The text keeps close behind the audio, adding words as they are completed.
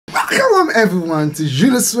Welcome everyone to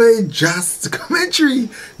Junosuede Just Commentary.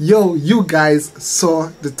 Yo, you guys saw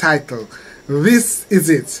the title. This is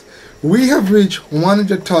it. We have reached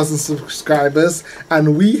 100,000 subscribers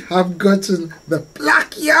and we have gotten the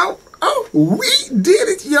plaque, yo. Oh, we did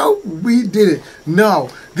it, yo. We did it. No,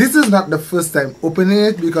 this is not the first time opening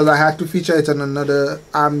it because I had to feature it on another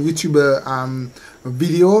YouTuber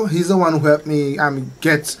video. He's the one who helped me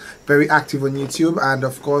get very active on YouTube, and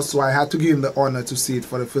of course, so I had to give him the honor to see it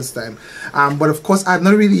for the first time. But of course, I've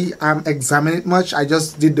not really examined it much. I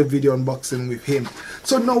just did the video unboxing with him.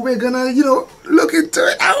 So now we're gonna, look into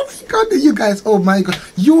it. Oh my god, you guys, oh my god,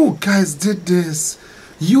 you guys did this.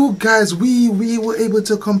 You guys, we were able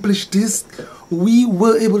to accomplish this. We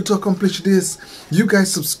were able to accomplish this. You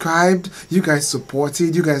guys subscribed, you guys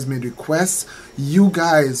supported, you guys made requests. You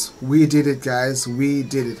guys, we did it, guys. We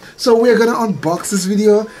did it. So we're gonna unbox this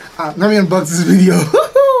video.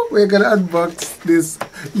 We're gonna unbox this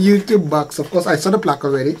YouTube box. Of course, I saw the plaque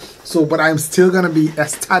already. So, but I'm still gonna be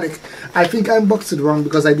ecstatic. I think I unboxed it wrong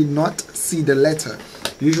because I did not see the letter.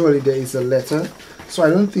 Usually there is a letter. So I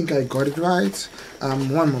don't think I got it right.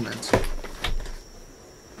 One moment.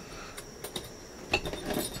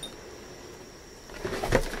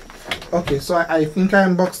 Okay, so I think I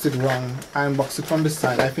unboxed it wrong. I unboxed it from the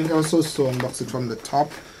side. I think I also unboxed it from the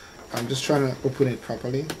top. I'm just trying to open it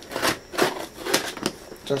properly.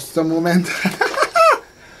 Just a moment.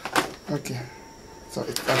 Okay. So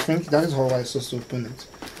I think that is how I supposed to open it.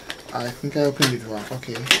 I think I opened it wrong.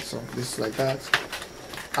 Okay, so this is like that.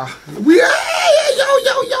 Yo.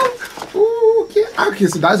 Ooh, okay,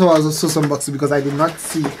 so that's how I was supposed to unbox it because I did not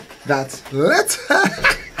see that letter.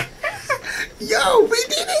 Yo, we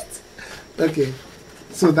did it. Okay,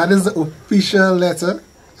 so that is the official letter.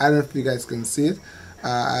 I don't know if you guys can see it.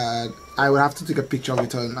 I will have to take a picture of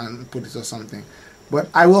it and put it or something. But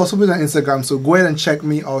I will also put it on Instagram, so go ahead and check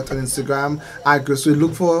me out on Instagram. Agrosuede.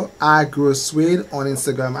 Look for Agrosuede on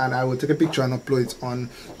Instagram, and I will take a picture and upload it on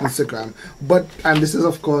Instagram. But this is,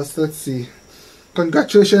 of course, let's see.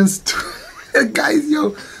 Congratulations to guys,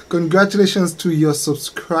 yo! Congratulations to your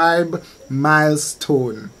subscribe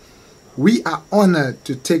milestone. We are honored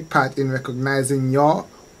to take part in recognizing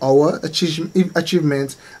our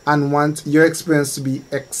achievement and want your experience to be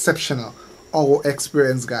exceptional. Our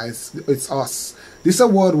experience, guys, it's us. This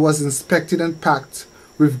award was inspected and packed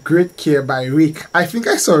with great care by Rick. I think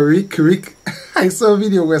I saw Rick. I saw a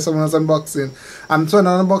video where someone was unboxing. I'm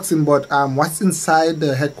not unboxing, but what's inside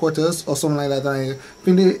the headquarters or something like that. I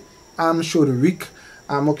think they showed Rick.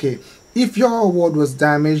 Okay. If your award was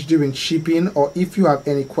damaged during shipping, or if you have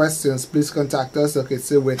any questions, please contact us. Okay,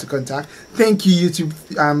 so where to contact. Thank you, YouTube,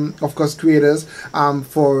 of course, creators,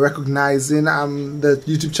 for recognizing the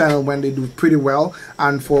YouTube channel when they do pretty well,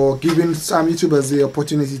 and for giving some YouTubers the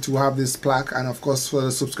opportunity to have this plaque, and of course for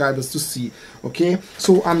the subscribers to see. Okay,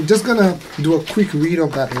 so I'm just gonna do a quick read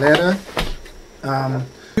of that letter.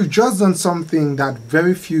 You've just done something that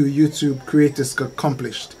very few YouTube creators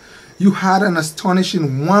accomplished. You had an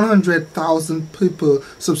astonishing 100,000 people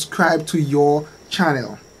subscribe to your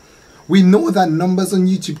channel. We know that numbers on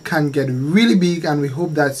YouTube can get really big, and we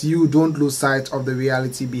hope that you don't lose sight of the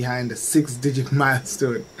reality behind the 6-digit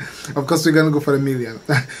milestone. Of course, we're gonna go for the million.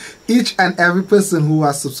 Each and every person who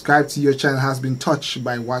has subscribed to your channel has been touched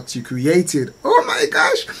by what you created. Oh my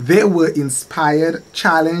gosh! They were inspired,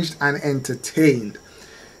 challenged, and entertained.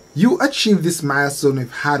 You achieved this milestone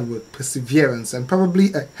with hard work, perseverance, and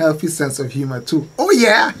probably a healthy sense of humor too. Oh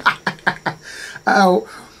yeah!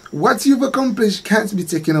 What you've accomplished can't be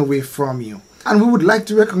taken away from you. And we would like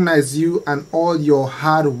to recognize you and all your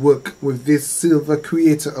hard work with this Silver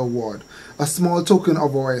Creator Award, a small token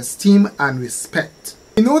of our esteem and respect.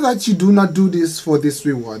 We know that you do not do this for this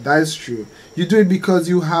reward, that is true. You do it because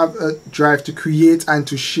you have a drive to create and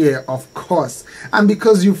to share, of course. And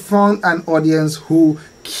because you found an audience who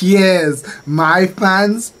cares, my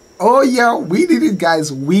fans. Oh yeah, we did it,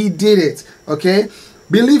 guys. We did it. Okay,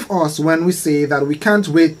 believe us when we say that we can't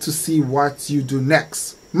wait to see what you do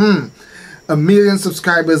next. 1 million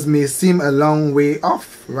subscribers may seem a long way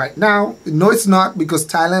off right now. No, it's not, because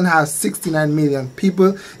Thailand has 69 million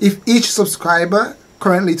people. If each subscriber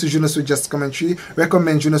currently to Junosuede Just Commentary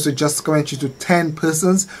recommend Junosuede Just Commentary to 10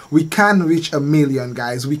 persons, we can reach 1 million,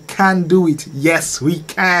 guys. We can do it. Yes, we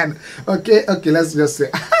can. Okay, let's just say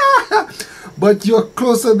but you're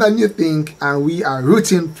closer than you think, and we are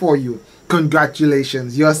rooting for you.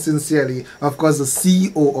 Congratulations. Yours sincerely, of course, the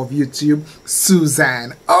CEO of YouTube,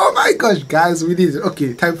 Suzanne. Oh my gosh, guys, we did it.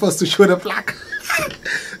 Okay, time for us to show the plaque.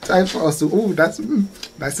 Time for us to, oh, that's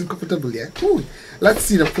uncomfortable, yeah. Ooh, let's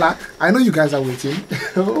see the plaque. I know you guys are waiting.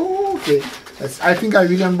 Okay, I think I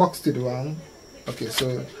really unboxed it wrong. Okay,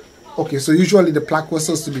 so Okay, so usually the plaque was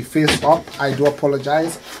supposed to be face up. I do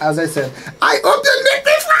apologize. As I said, I hope you make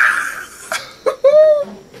this.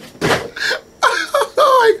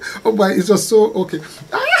 Oh my, it's just so okay.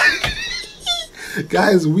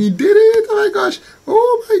 Guys, we did it. Oh my gosh.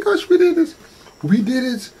 Oh my gosh, we did it. We did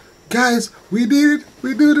it. Guys, we did it.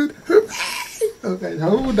 We did it. Okay,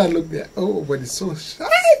 how would that look there? Oh, but it's so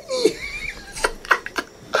shiny.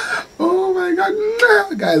 Oh my god.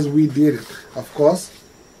 No. Guys, we did it. Of course,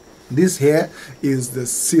 this here is the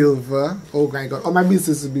silver. Oh my god. Oh, my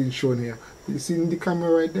business is being shown here. You see the camera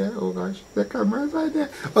right there? Oh gosh, the camera is right there.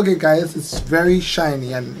 Okay guys, it's very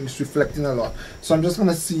shiny and it's reflecting a lot. So I'm just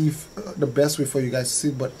gonna see if, the best way for you guys to see,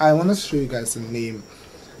 but I want to show you guys the name.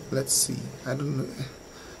 Let's see. I don't know.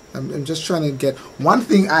 I'm just trying to get one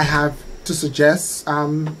thing I have to suggest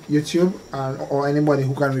YouTube or anybody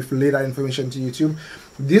who can relay that information to YouTube.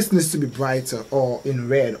 This needs to be brighter or in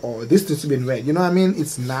red, or this needs to be in red. You know what I mean?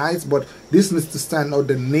 It's nice, but this needs to stand out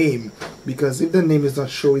the name, because if the name is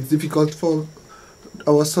not shown, it's difficult for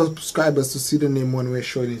our subscribers to see the name when we're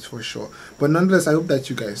showing it for sure. But nonetheless, I hope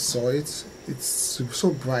that you guys saw it. It's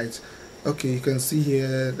so bright. Okay, you can see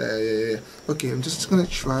here. Okay, I'm just gonna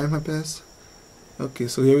try my best. Okay,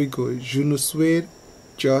 so here we go. Junosuede,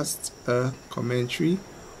 just a commentary,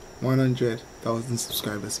 100,000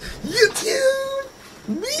 subscribers. YouTube.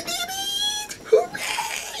 We did it!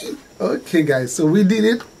 Hooray! Okay guys, so we did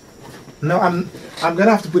it. Now I'm gonna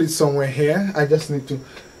have to put it somewhere here. I just need to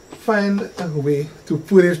find a way to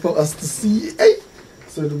put it for us to see. Hey!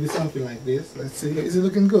 So it'll be something like this. Let's see. Is it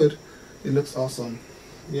looking good? It looks awesome.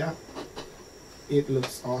 Yeah. It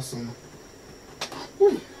looks awesome.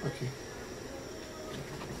 Ooh, okay.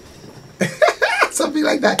 Something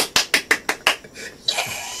like that.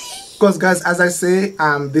 Because guys, as I say,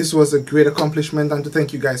 this was a great accomplishment, and to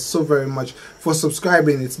thank you guys so very much for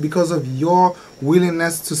subscribing. It's because of your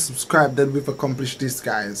willingness to subscribe that we've accomplished this,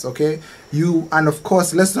 guys. Okay, and of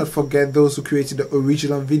course, let's not forget those who created the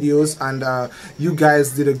original videos, and you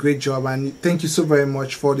guys did a great job, and thank you so very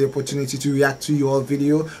much for the opportunity to react to your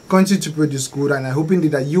video. Continue to produce good, and I hope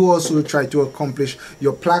indeed that you also try to accomplish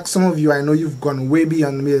your plaque. Some of you, I know you've gone way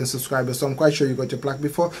beyond 1 million subscribers, so I'm quite sure you got your plaque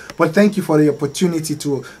before, but thank you for the opportunity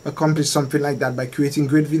to accomplish something like that by creating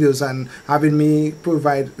great videos and having me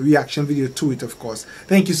provide reaction video to it. Of course,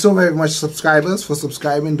 thank you so very much, subscribers, for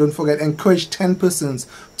subscribing. Don't forget, encourage 10 persons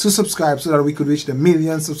to subscribe so that we could reach the 1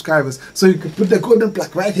 million subscribers, so you could put the golden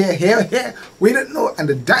plaque right here, we don't know, and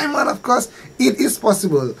the diamond. Of course, it is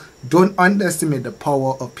possible. Don't underestimate the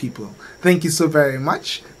power of people. Thank you so very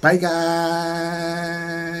much. Bye guys.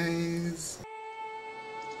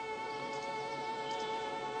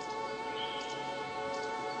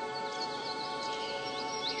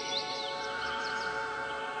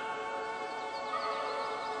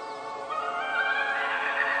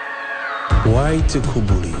 White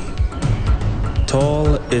Kubuli.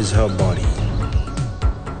 Tall is her body.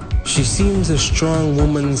 She seems a strong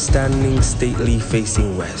woman standing stately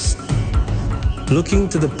facing west, looking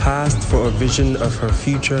to the past for a vision of her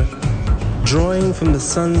future, drawing from the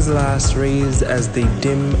sun's last rays as they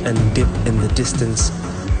dim and dip in the distance,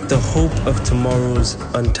 the hope of tomorrow's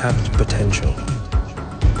untapped potential.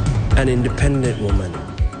 An independent woman,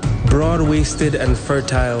 broad-waisted and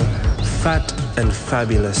fertile, fat and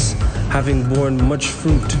fabulous, having borne much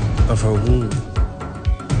fruit of her womb.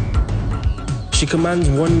 She commands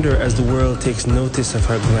wonder as the world takes notice of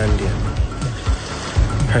her grandeur.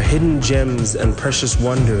 Her hidden gems and precious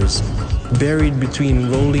wonders, buried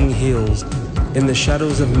between rolling hills, in the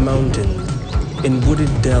shadows of mountains, in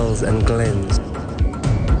wooded dells and glens.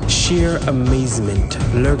 Sheer amazement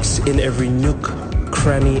lurks in every nook,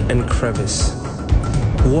 cranny and crevice.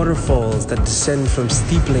 Waterfalls that descend from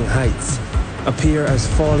steepling heights appear as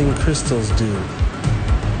falling crystals do,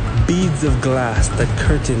 beads of glass that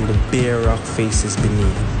curtain the bare rock faces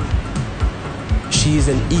beneath. She is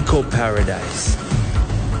an eco-paradise,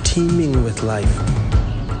 teeming with life.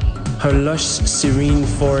 Her lush, serene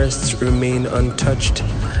forests remain untouched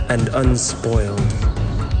and unspoiled.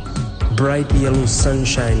 Bright yellow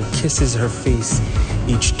sunshine kisses her face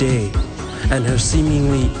each day, and her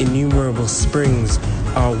seemingly innumerable springs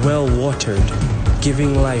are well watered,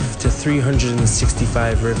 giving life to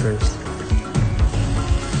 365 rivers.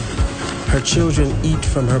 Her children eat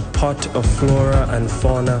from her pot of flora and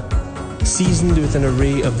fauna, seasoned with an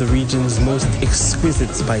array of the region's most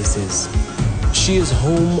exquisite spices. She is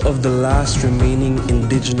home of the last remaining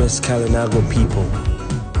indigenous Kalinago people,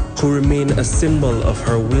 who remain a symbol of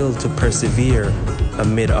her will to persevere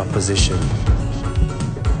amid opposition.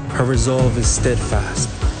 Her resolve is steadfast,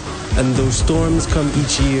 and though storms come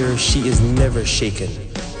each year, she is never shaken.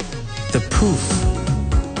 The proof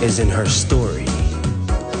is in her story.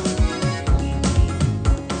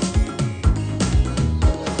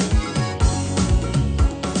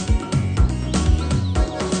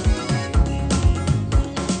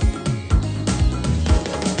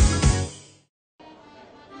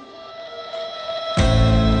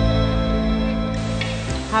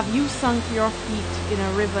 Have you sunk your feet in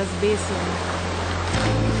a river's basin?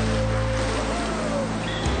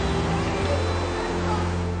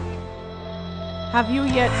 Have you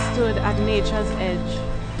yet stood at nature's edge?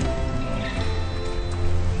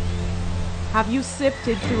 Have you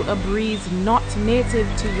sifted through a breeze not native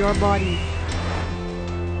to your body?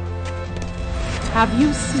 Have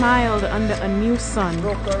you smiled under a new sun?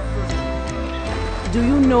 Do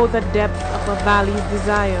you know the depth of a valley's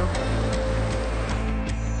desire?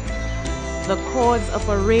 The chords of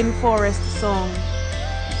a rainforest song?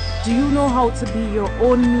 Do you know how to be your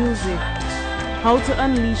own music? How to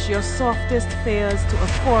unleash your softest fears to a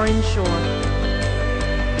foreign shore?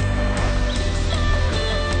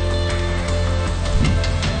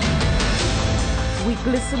 We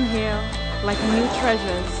glisten here like new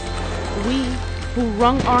treasures. We who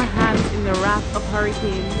wrung our hands in the wrath of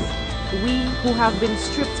hurricanes. We who have been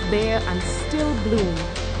stripped bare and still bloom.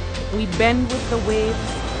 We bend with the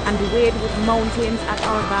waves and wade with mountains at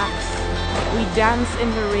our backs. We dance in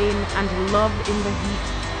the rain and love in the heat.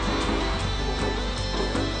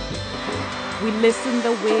 We listen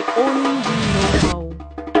the way only we know how.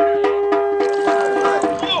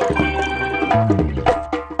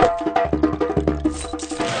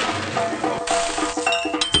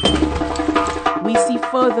 We see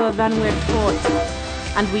further than we're taught,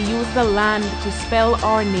 and we use the land to spell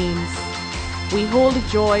our names. We hold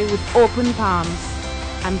joy with open palms,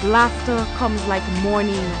 and laughter comes like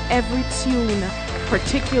morning, every tune,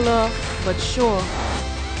 particular but sure.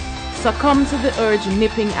 Succumb to the urge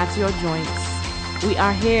nipping at your joints. We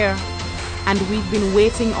are here, and we've been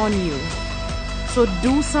waiting on you. So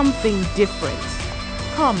do something different.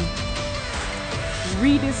 Come,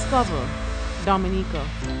 rediscover Dominica.